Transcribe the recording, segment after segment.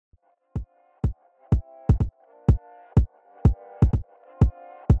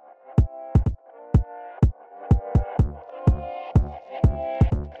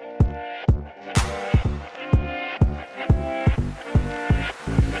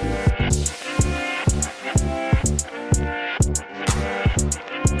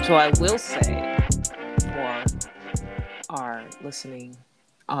So I will say for our listening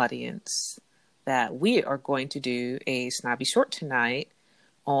audience that we are going to do a snobby short tonight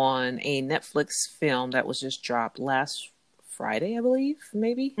on a Netflix film that was just dropped last Friday, I believe,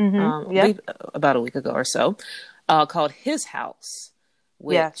 maybe, about a week ago or so, called His House,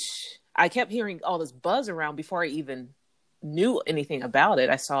 which I kept hearing all this buzz around before I even knew anything about it.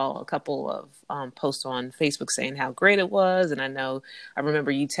 I saw a couple of posts on Facebook saying how great it was, and I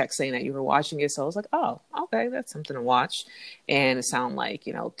remember you text saying that you were watching it, so I was like, oh, okay, that's something to watch. And it sounded like,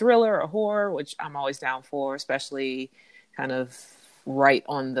 thriller or horror, which I'm always down for, especially kind of right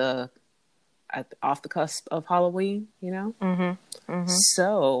on off the cusp of Halloween,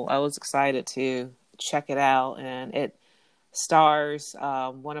 So I was excited to check it out, and it stars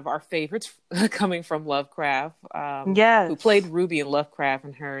one of our favorites coming from Lovecraft, who played Ruby in Lovecraft,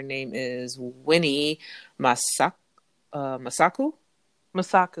 and her name is Winnie Masaku. Masaku,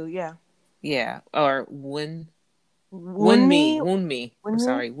 yeah, or Wunmi. I'm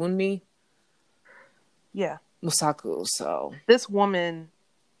sorry, Wunmi. Yeah, Masaku. So this woman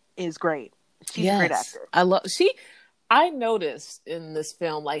is great. She's a great actor. I noticed in this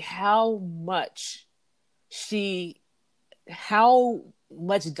film how much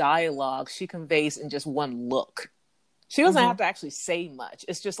dialogue she conveys in just one look. She doesn't have to actually say much.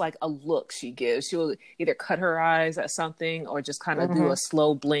 It's just like a look she gives. She'll either cut her eyes at something or just kind of do a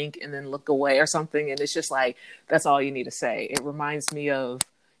slow blink and then look away or something. And it's just like, that's all you need to say. It reminds me of,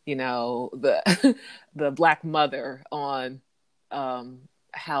 the the Black Mother on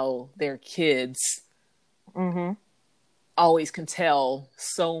how their kids always can tell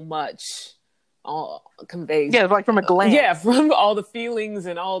so much conveys. Yeah, like from a glance. Yeah, from all the feelings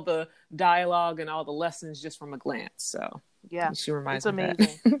and all the dialogue and all the lessons just from a glance. So yeah, she reminds me of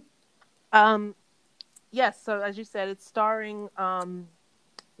that. Yes, so as you said, it's starring Wunmi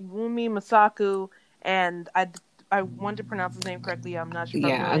Masaku, and I want to pronounce his name correctly. I'm not sure.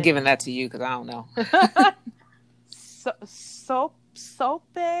 Yeah, I'm giving that to you because I don't know. Sope.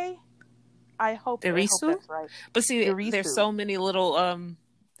 I hope that's right. But see, Irisu. There's so many little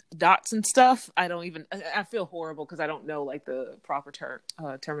dots and stuff. I feel horrible because I don't know the proper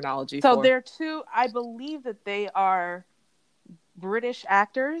terminology. So they're two. I believe that they are British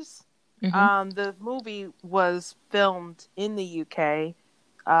actors. The movie was filmed in the UK.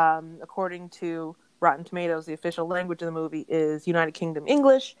 According to Rotten Tomatoes, the official language of the movie is United Kingdom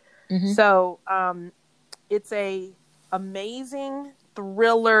English. So it's a amazing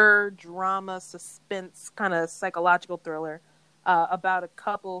thriller, drama, suspense, kind of psychological thriller about a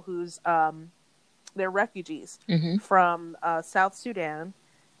couple who's they're refugees from South Sudan,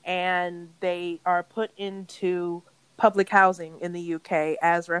 and they are put into public housing in the UK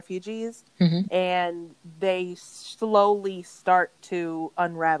as refugees, and they slowly start to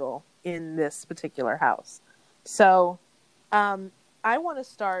unravel in this particular house. So I want to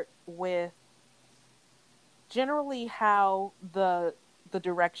start with generally how the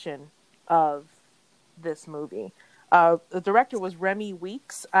direction of this movie. The director was Remy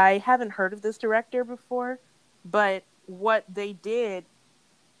Weeks. I haven't heard of this director before, but what they did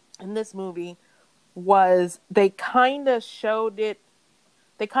in this movie was they kind of showed it.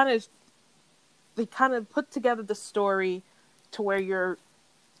 They kind of put together the story to where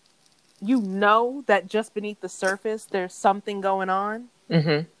that just beneath the surface there's something going on.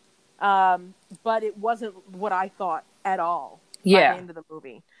 But it wasn't what I thought at all by the end of the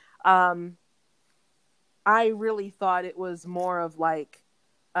movie. I really thought it was more of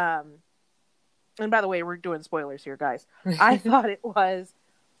and by the way, we're doing spoilers here, guys. I thought it was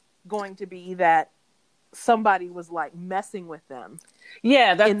going to be that somebody was messing with them.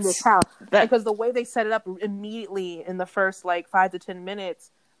 Yeah, that's in this house. Because the way they set it up immediately in the first 5 to 10 minutes,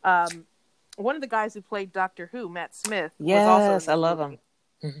 one of the guys who played Doctor Who, Matt Smith, was also I love him.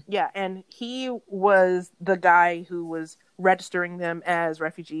 Yeah, and he was the guy who was registering them as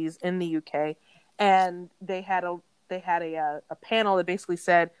refugees in the UK, and they had a panel that basically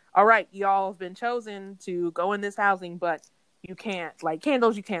said, "All right, y'all have been chosen to go in this housing, but you can't light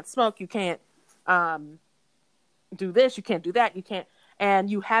candles, you can't smoke, you can't do this, you can't do that, you can't, and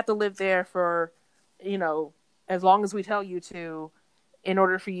you have to live there for as long as we tell you to, in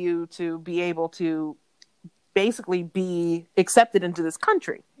order for you to be able to basically be accepted into this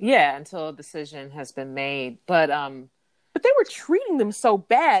country." Yeah, until a decision has been made. But they were treating them so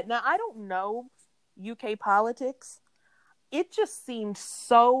bad. Now, I don't know UK politics. It just seemed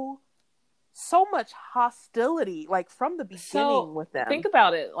so much hostility, from the beginning with them. Think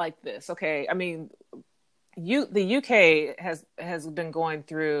about it like this, okay? I mean, the UK has been going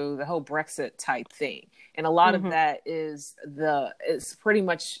through the whole Brexit type thing, and a lot of Mm-hmm. that is pretty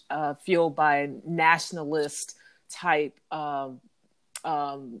much fueled by nationalist type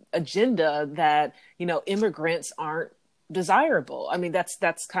agenda that immigrants aren't desirable. I mean,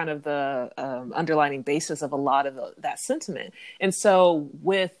 that's kind of the underlining basis of a lot of that sentiment. And so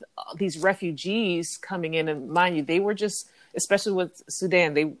with these refugees coming in, and mind you, they were just, especially with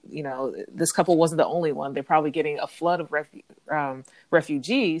Sudan, they, this couple wasn't the only one. They're probably getting a flood of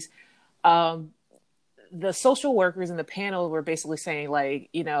refugees. Um, the social workers in the panel were basically saying, like,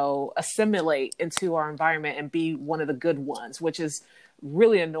 assimilate into our environment and be one of the good ones, which is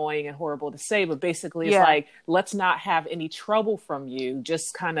really annoying and horrible to say, but basically it's Yeah. like, let's not have any trouble from you,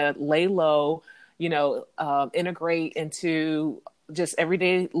 just kind of lay low, integrate into just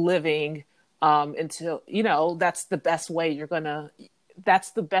everyday living, until that's the best way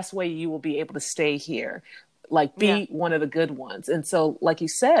you will be able to stay here, like Yeah. be one of the good ones. And so, like you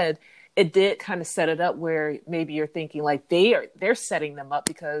said, it did kind of set it up where maybe you're thinking like they're setting them up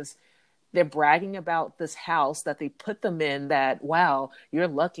because they're bragging about this house that they put them in, that, wow, you're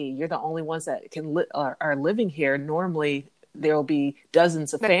lucky, you're the only ones that are living here. Normally there'll be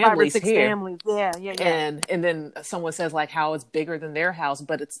dozens of Like 5 or 6 families here. families. Yeah. Yeah. Yeah. And then someone says like how it's bigger than their house,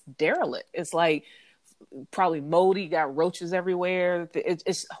 but it's derelict. It's like probably moldy, got roaches everywhere.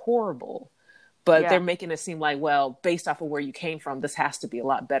 It's horrible. But they're Yeah. making it seem like, well, based off of where you came from, this has to be a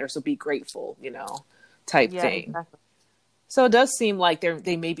lot better, so be grateful, type Yeah. thing. Exactly. So it does seem like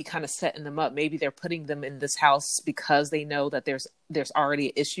they may be kind of setting them up. Maybe they're putting them in this house because they know that there's already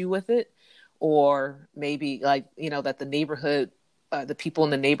an issue with it, or maybe like that the neighborhood, the people in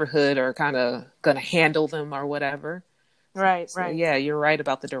the neighborhood are kind of going to handle them or whatever. Right. So Right. yeah, you're right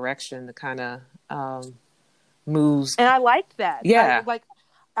about the direction, the kind of moves. And I liked that. Yeah.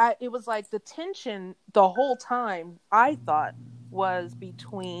 It was like the tension the whole time, I thought, was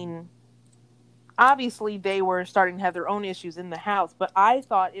between, obviously they were starting to have their own issues in the house, but I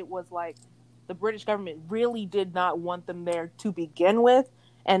thought it was like the British government really did not want them there to begin with,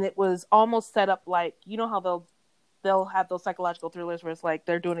 and it was almost set up like, how they'll have those psychological thrillers where it's like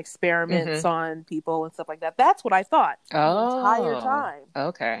they're doing experiments on people and stuff like that. That's what I thought the entire time.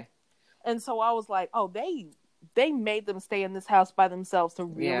 Okay. And so I was like, oh, they made them stay in this house by themselves to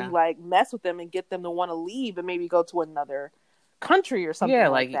really Yeah. like mess with them and get them to want to leave and maybe go to another country or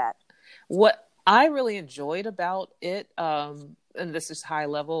something like that. What I really enjoyed about it, and this is high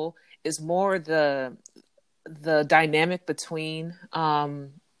level, is more the dynamic between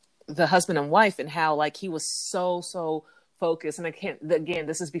the husband and wife, and how like he was so focused. And again,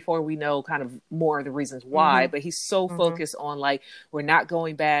 this is before we know kind of more of the reasons why, but he's so focused on like, we're not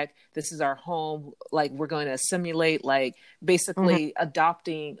going back, this is our home, like we're going to assimilate, like basically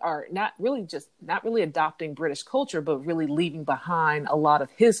adopting, or not really adopting British culture, but really leaving behind a lot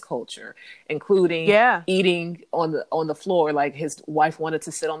of his culture, including eating on the floor. Like his wife wanted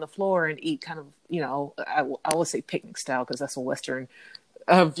to sit on the floor and eat kind of, I would say picnic style, because that's a Western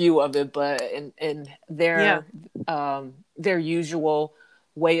view of it, but in their usual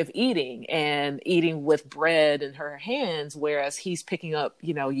way of eating, and eating with bread in her hands, whereas he's picking up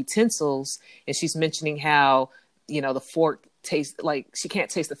utensils, and she's mentioning how the fork tastes like, she can't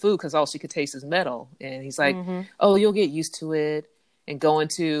taste the food because all she could taste is metal, and he's like, oh, you'll get used to it. And going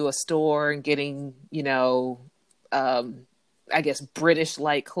to a store and getting I guess British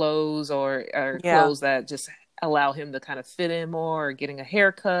like clothes, or clothes that just allow him to kind of fit in more, or getting a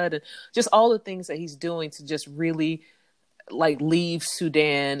haircut, and just all the things that he's doing to just really like leave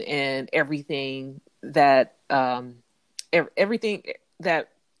Sudan and everything that everything that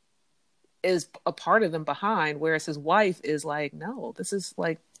is a part of them behind. Whereas his wife is like, no, this is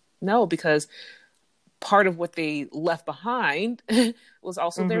like, no, because part of what they left behind was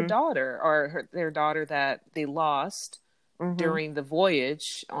also their daughter, or their daughter that they lost during the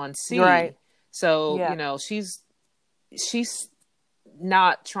voyage on sea. Right. So, she's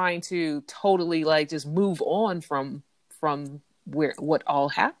not trying to totally like just move on from what all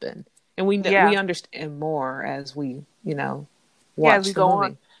happened. And we understand more as we, watch as we the go movie.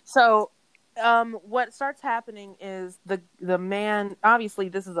 on. So, what starts happening is the man, obviously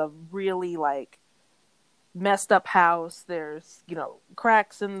this is a really like messed up house. There's,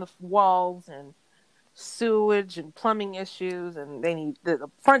 cracks in the walls and sewage and plumbing issues, and they need the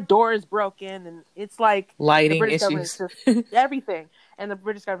front door is broken, and it's like lighting the British issues, government just, everything. And the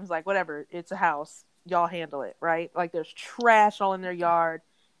British government's like, whatever, it's a house, y'all handle it, right? Like there's trash all in their yard.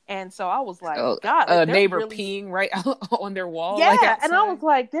 And so I was like, God, a neighbor really peeing right on their wall. Yeah, like and I was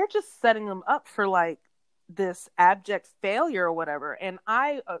like, they're just setting them up for like this abject failure or whatever. And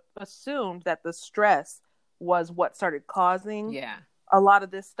I assumed that the stress was what started causing Yeah. a lot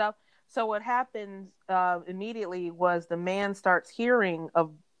of this stuff. So what happened immediately was the man starts hearing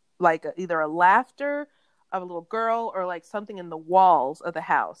of like either a laughter of a little girl or like something in the walls of the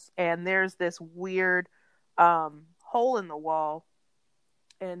house, and there's this weird hole in the wall,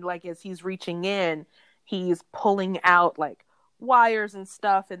 and like as he's reaching in, he's pulling out like wires and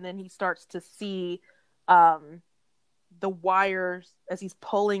stuff, and then he starts to see um the wires as he's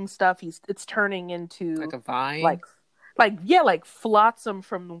pulling stuff, it's turning into Like a vine. like yeah, like flotsam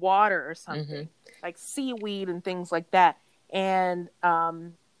from the water or something, Mm-hmm. like seaweed and things like that. And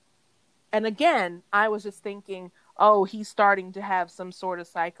again, I was just thinking, oh, he's starting to have some sort of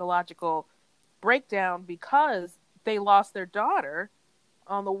psychological breakdown because they lost their daughter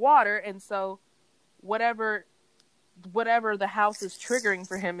on the water, and so whatever the house is triggering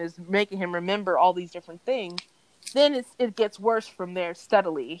for him is making him remember all these different things. Then it gets worse from there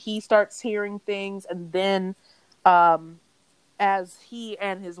steadily. He starts hearing things, and then as he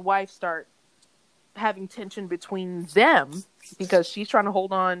and his wife start having tension between them, because she's trying to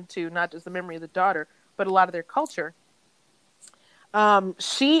hold on to not just the memory of the daughter, but a lot of their culture,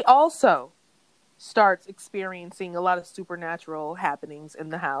 she also starts experiencing a lot of supernatural happenings in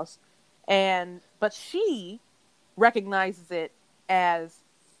the house. But she recognizes it as,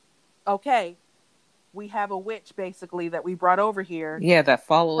 okay, we have a witch basically that we brought over here. Yeah, that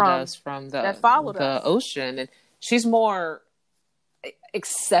followed us from the ocean, and she's more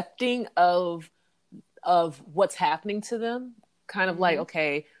accepting of what's happening to them. Kind of like,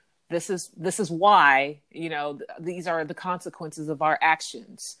 okay, this is why, these are the consequences of our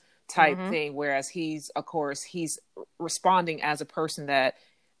actions type thing. Whereas he's responding as a person that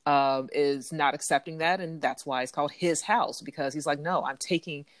is not accepting that, and that's why it's called his house, because he's like, no, I'm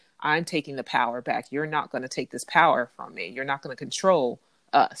taking the power back. You're not going to take this power from me. You're not going to control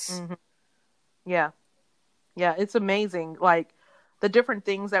us. Yeah, it's amazing, like the different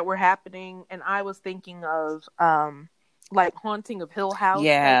things that were happening. And I was thinking of like Haunting of Hill House,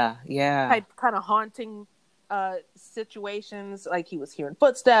 type kind of haunting situations. Like he was hearing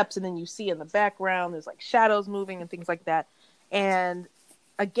footsteps, and then you see in the background there's like shadows moving and things like that. And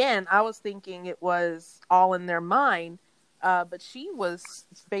again, I was thinking it was all in their mind, but she was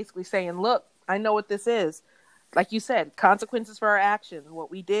basically saying, look, I know what this is. Like you said, consequences for our actions.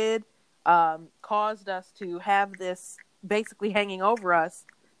 What we did caused us to have this basically hanging over us,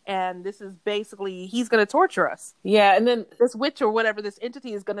 and this is basically, he's going to torture us. Yeah, and then this witch or whatever, this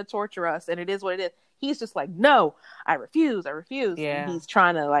entity is going to torture us, and it is what it is. He's just like, no, I refuse. Yeah. And he's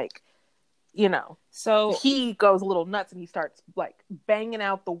trying to like, so he goes a little nuts, and he starts like banging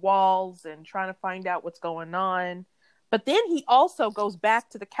out the walls and trying to find out what's going on. But then he also goes back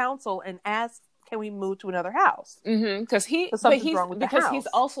to the council and asks, can we move to another house? Because something's wrong with the house. He's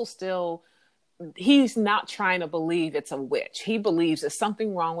also still, he's not trying to believe it's a witch. He believes there's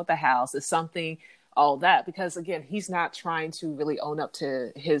something wrong with the house. There's something, all that, because again, he's not trying to really own up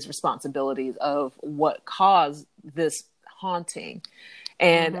to his responsibilities of what caused this haunting.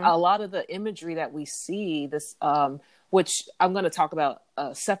 And a lot of the imagery that we see, this, which I'm going to talk about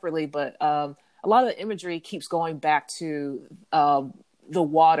separately, but a lot of the imagery keeps going back to the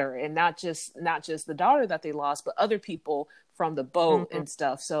water, and not just the daughter that they lost, but other people from the boat and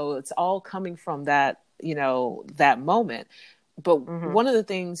stuff. So it's all coming from that, that moment. But one of the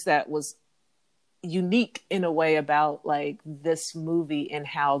things that was unique in a way about like this movie and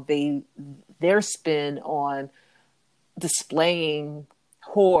how their spin on displaying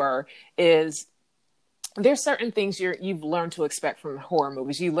horror is, there's certain things you've learned to expect from horror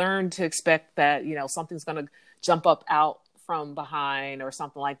movies. You learn to expect that, something's going to jump up out from behind or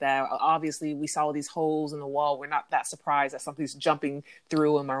something like that. Obviously, we saw these holes in the wall. We're not that surprised that something's jumping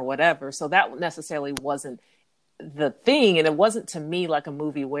through them or whatever. So that necessarily wasn't the thing. And it wasn't, to me, like a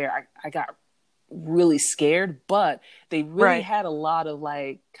movie where I got really scared, but they really had a lot of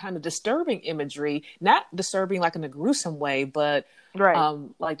like kind of disturbing imagery, not disturbing like in a gruesome way, but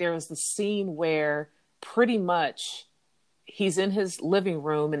like there was the scene where pretty much he's in his living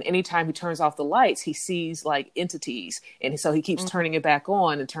room, and anytime he turns off the lights, he sees like entities. And so he keeps turning it back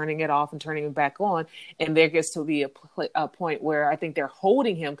on and turning it off and turning it back on. And there gets to be a point where I think they're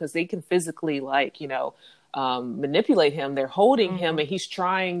holding him, because they can physically like, manipulate him. They're holding him, and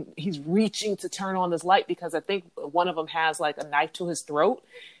he's reaching to turn on this light, because I think one of them has like a knife to his throat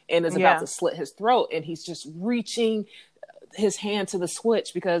and is about to slit his throat. And he's just reaching his hand to the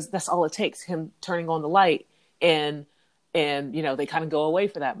switch, because that's all it takes, him turning on the light. And they kind of go away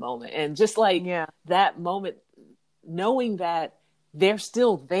for that moment. And just like that moment, knowing that they're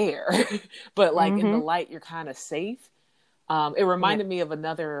still there, but like in the light, you're kind of safe. It reminded me of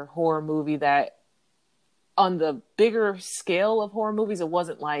another horror movie that on the bigger scale of horror movies, it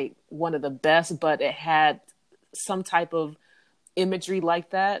wasn't like one of the best, but it had some type of imagery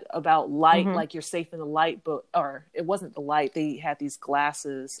like that about light, Mm-hmm. like you're safe in the light, but or it wasn't the light. They had these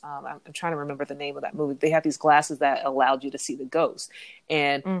glasses. I'm trying to remember the name of that movie. They had these glasses that allowed you to see the ghost,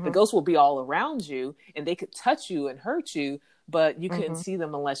 and the Mm-hmm. ghosts will be all around you, and they could touch you and hurt you, but you couldn't Mm-hmm. see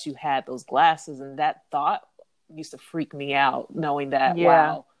them unless you had those glasses. And that thought used to freak me out, knowing that Yeah.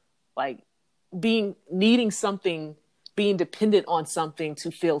 wow, like being needing something, being dependent on something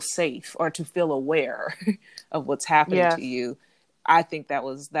to feel safe or to feel aware of what's happening to Yes. you. I think that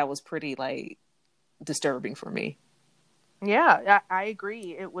was pretty like disturbing for me. Yeah, I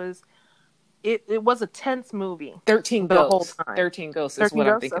agree. It was a tense movie 13 the whole Ghosts. time. 13 Ghosts is 13 what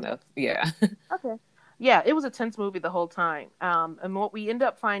I'm Ghosts? thinking Okay. of. Yeah. Okay. Yeah, it was a tense movie the whole time. And what we end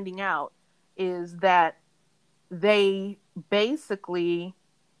up finding out is that they basically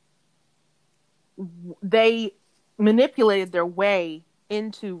they manipulated their way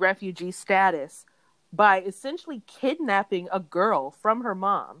into refugee status by essentially kidnapping a girl from her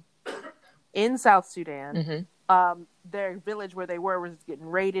mom in South Sudan. Mm-hmm. Their village where they were was getting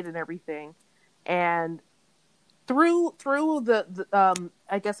raided and everything, and through the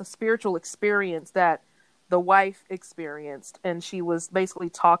I guess a spiritual experience that the wife experienced, and she was basically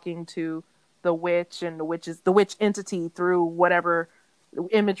talking to the witch and the witch entity through whatever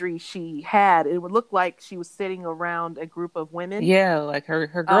imagery she had. It would look like she was sitting around a group of women, Yeah, like her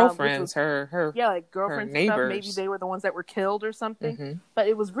which was girlfriends, her yeah, like her girlfriends and stuff. Maybe neighbors. they were the ones that were killed or something. Mm-hmm. But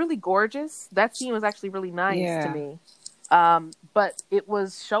it was really gorgeous. That scene was actually really nice to Yeah. me. But it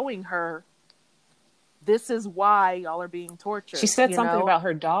was showing her, this is why y'all are being She tortured, said you something know? about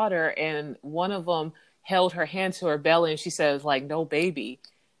her daughter, and one of them held her hand to her belly, and she says like no baby,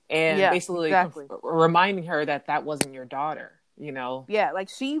 and Yeah, basically exactly. reminding her that that wasn't your daughter, you know. Yeah, like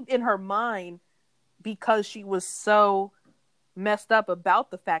she, in her mind, because she was so messed up about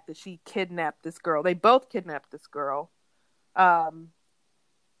the fact that she kidnapped this girl, they both kidnapped this girl. Um,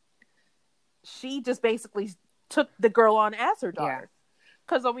 she just basically took the girl on as her Yeah. daughter.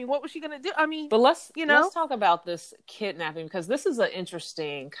 Because, I mean, what was she going to do? I mean, But let's you know? let's talk about this kidnapping, because this is an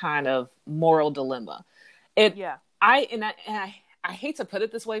interesting kind of moral dilemma. It Yeah. I hate to put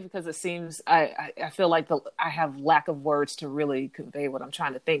it this way, because it seems I feel like I have lack of words to really convey what I'm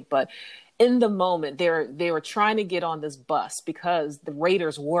trying to think. But in the moment, they were trying to get on this bus because the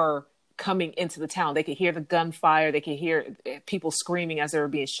raiders were coming into the town. They could hear the gunfire. They could hear people screaming as they were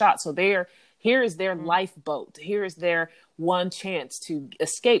being shot. So here is their lifeboat. Here is their one chance to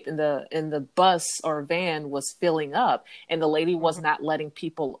escape. And the bus or van was filling up, and the lady was not letting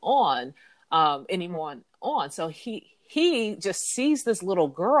people on anymore on. So he just sees this little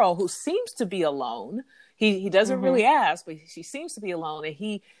girl who seems to be alone. He doesn't really ask, but she seems to be alone, and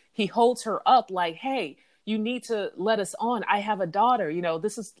he holds her up like, hey, you need to let us on. I have a daughter. You know,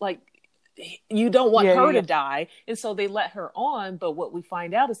 this is like, you don't want her to die. And so they let her on. But what we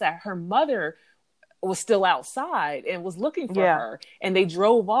find out is that her mother was still outside and was looking for her. And they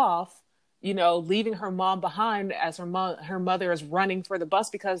drove off, you know, leaving her mom behind as her mother is running for the bus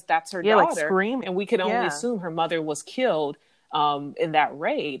because that's her daughter. Like screaming. And we can only assume her mother was killed in that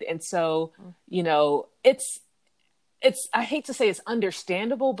raid. And so, you know, it's, I hate to say it's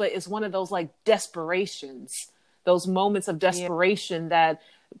understandable, but it's one of those like desperations, those moments of desperation that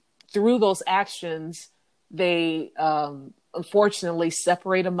through those actions, they unfortunately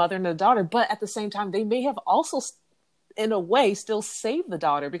separate a mother and a daughter. But at the same time, they may have also, in a way, still saved the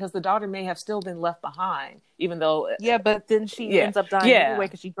daughter, because the daughter may have still been left behind, even though. Yeah, but then she ends up dying anyway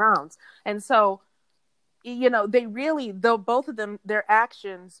because she drowns. And so, you know, they really, though both of them, their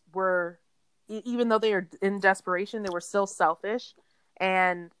actions were, even though they are in desperation, they were still selfish.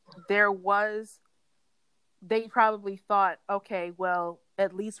 And they probably thought, okay, well,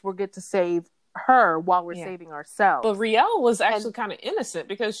 at least we'll get to save her while we're saving ourselves. But Riel was actually kind of innocent,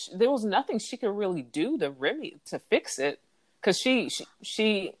 because there was nothing she could really do to fix it. Because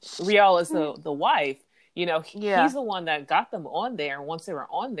Riel is the wife, you know, he's the one that got them on there. And once they were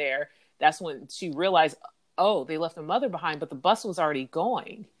on there, that's when she realized, oh, they left the mother behind, but the bus was already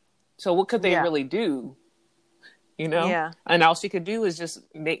going. So what could they really do? You know? Yeah. And all she could do is just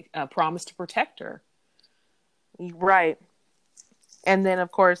make a promise to protect her. Right. And then,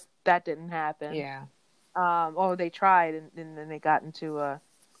 of course, that didn't happen. Yeah. They tried, and then they got into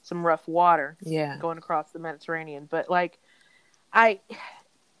some rough water. Yeah. Going across the Mediterranean. But, like,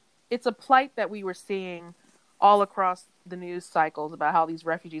 it's a plight that we were seeing all across the news cycles about how these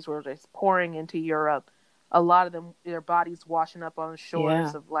refugees were just pouring into Europe. A lot of them, their bodies washing up on the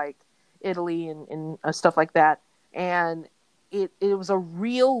shores of, like, Italy and stuff like that. And it was a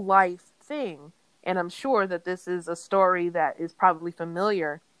real life thing And I'm sure that this is a story that is probably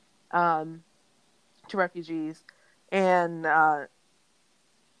familiar to refugees. And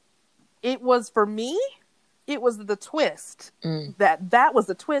it was, for me, it was the twist. That was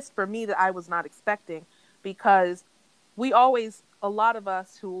the twist for me that I was not expecting, because we always, a lot of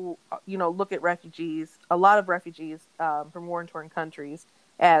us who, look at refugees, a lot of refugees from war-torn countries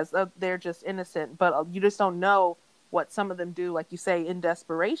as they're just innocent, but you just don't know what some of them do, like you say, in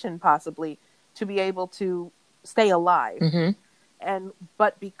desperation, possibly, to be able to stay alive.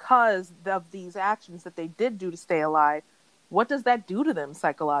 But because of these actions that they did do to stay alive, what does that do to them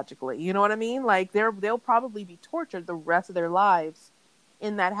psychologically? You know what I mean? Like, they'll probably be tortured the rest of their lives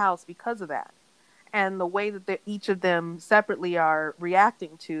in that house because of that. And the way that each of them separately are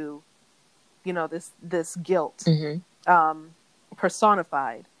reacting to, this guilt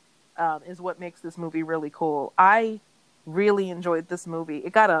personified is what makes this movie really cool. I really enjoyed this movie.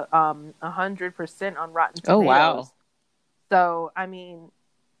 It got a 100% on Rotten Tomatoes. Oh, wow. So, I mean,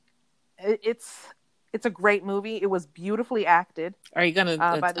 it's a great movie. It was beautifully acted. Are you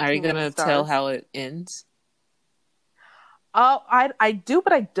gonna tell how it ends? Oh, I do,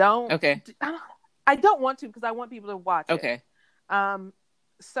 but I don't. Okay. I don't want to, because I want people to watch it. Okay.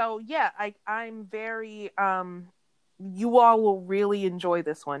 So yeah, I'm very you all will really enjoy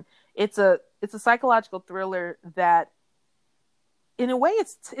this one. It's a psychological thriller that, in a way,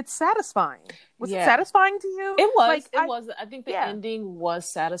 it's satisfying. Was it satisfying to you? It was. It was. I think the ending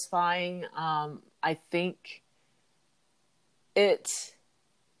was satisfying. I think it's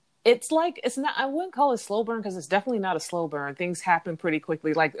like, it's not, I wouldn't call it slow burn, because it's definitely not a slow burn. Things happen pretty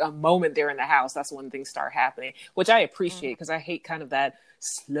quickly. Like, a moment they're in the house, that's when things start happening, which I appreciate, because I hate kind of that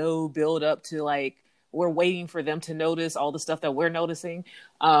slow build up to, like, we're waiting for them to notice all the stuff that we're noticing.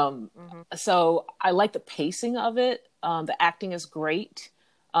 So I like the pacing of it. The acting is great.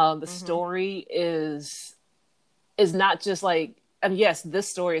 The story is not just like, and yes, this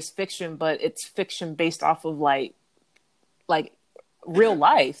story is fiction, but it's fiction based off of like real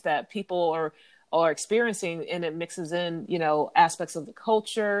life that people are experiencing, and it mixes in, aspects of the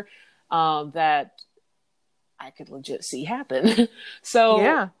culture that I could legit see happen. So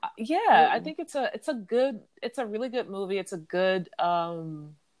I think it's a really good movie. It's a good,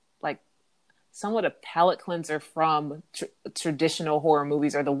 somewhat a palate cleanser from traditional horror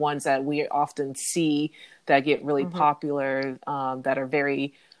movies, are the ones that we often see that get really popular, that are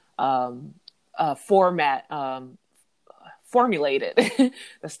very formulated.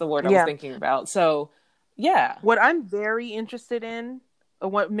 That's the word I was thinking about. So, yeah. What I'm very interested in,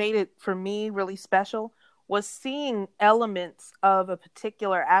 what made it for me really special, was seeing elements of a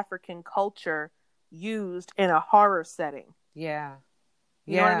particular African culture used in a horror setting. Yeah.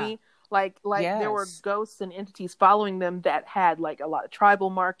 You know what I mean? Like there were ghosts and entities following them that had like a lot of tribal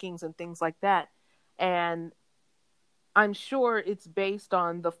markings and things like that. And I'm sure it's based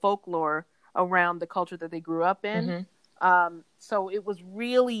on the folklore around the culture that they grew up in. So it was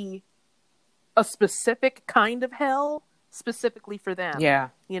really a specific kind of hell specifically for them. Yeah.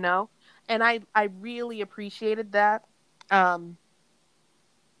 And I really appreciated that. I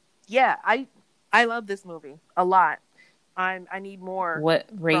love this movie a lot. I need more. What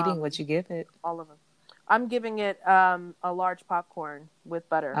rating would you give it? All of them. I'm giving it a large popcorn with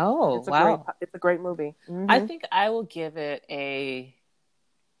butter. Oh, wow. It's a great movie. I think I will give it a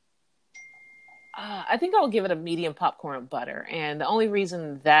medium popcorn with butter. And the only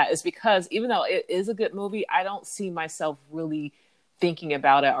reason that is because, even though it is a good movie, I don't see myself really thinking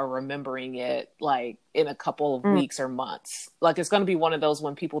about it or remembering it like in a couple of weeks or months. Like, it's going to be one of those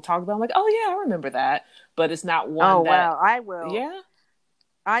when people talk about it, I'm like, oh yeah, I remember that. But it's not one wow, I will.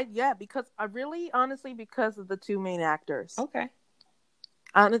 Yeah? Because I really, honestly, because of the two main actors. Okay.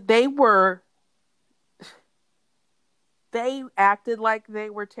 They acted like they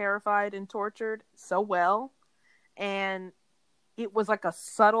were terrified and tortured so well. And it was like a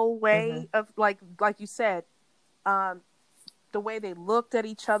subtle way of, like you said, the way they looked at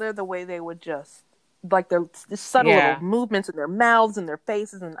each other, the way they would just, like, the subtle little movements in their mouths and their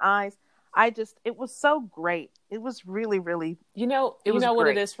faces and eyes. It was so great. It was really, really, what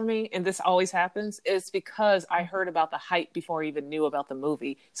it is for me, and this always happens, is because I heard about the hype before I even knew about the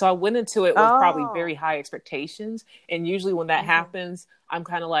movie. So I went into it with probably very high expectations. And usually when that happens, I'm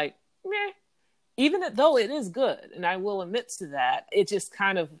kind of like, meh. Even though it is good, and I will admit to that, it just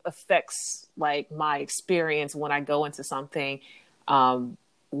kind of affects like my experience when I go into something,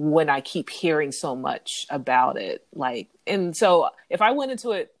 when I keep hearing so much about it. And so if I went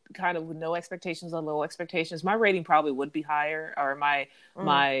into it kind of with no expectations or low expectations, my rating probably would be higher, or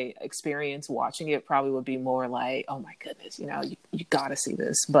my experience watching it probably would be more like, oh my goodness, you gotta see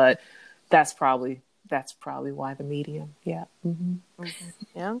this. But That's probably why the medium. Yeah. Mm-hmm. Mm-hmm.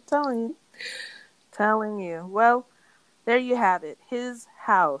 Yeah, I'm telling you. Well, there you have it. His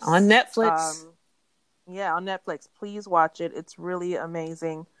House On Netflix. Yeah, on Netflix. Please watch it. It's really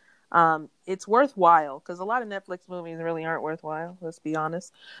amazing. It's worthwhile because a lot of Netflix movies really aren't worthwhile. Let's be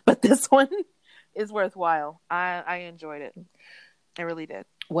honest. But this one is worthwhile. I enjoyed it. I really did.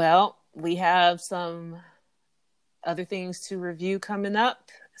 Well, we have some other things to review coming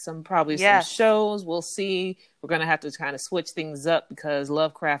up. Some shows. We'll see. We're gonna have to kind of switch things up because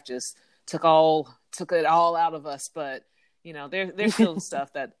Lovecraft just took it all out of us. But there's still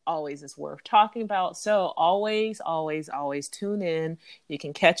stuff that always is worth talking about. So always tune in. You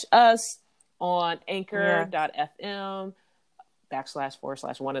can catch us on anchor.fm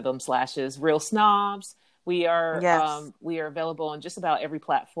 / one of them slashes Real Snobs. We are available on just about every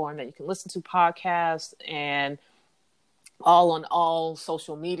platform that you can listen to podcasts, and on all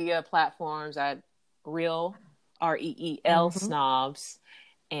social media platforms at Reel Snobs.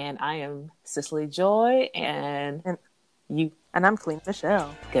 And I am Cicely Joy, and I'm Clem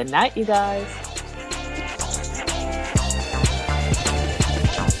Michelle. Good night, you guys.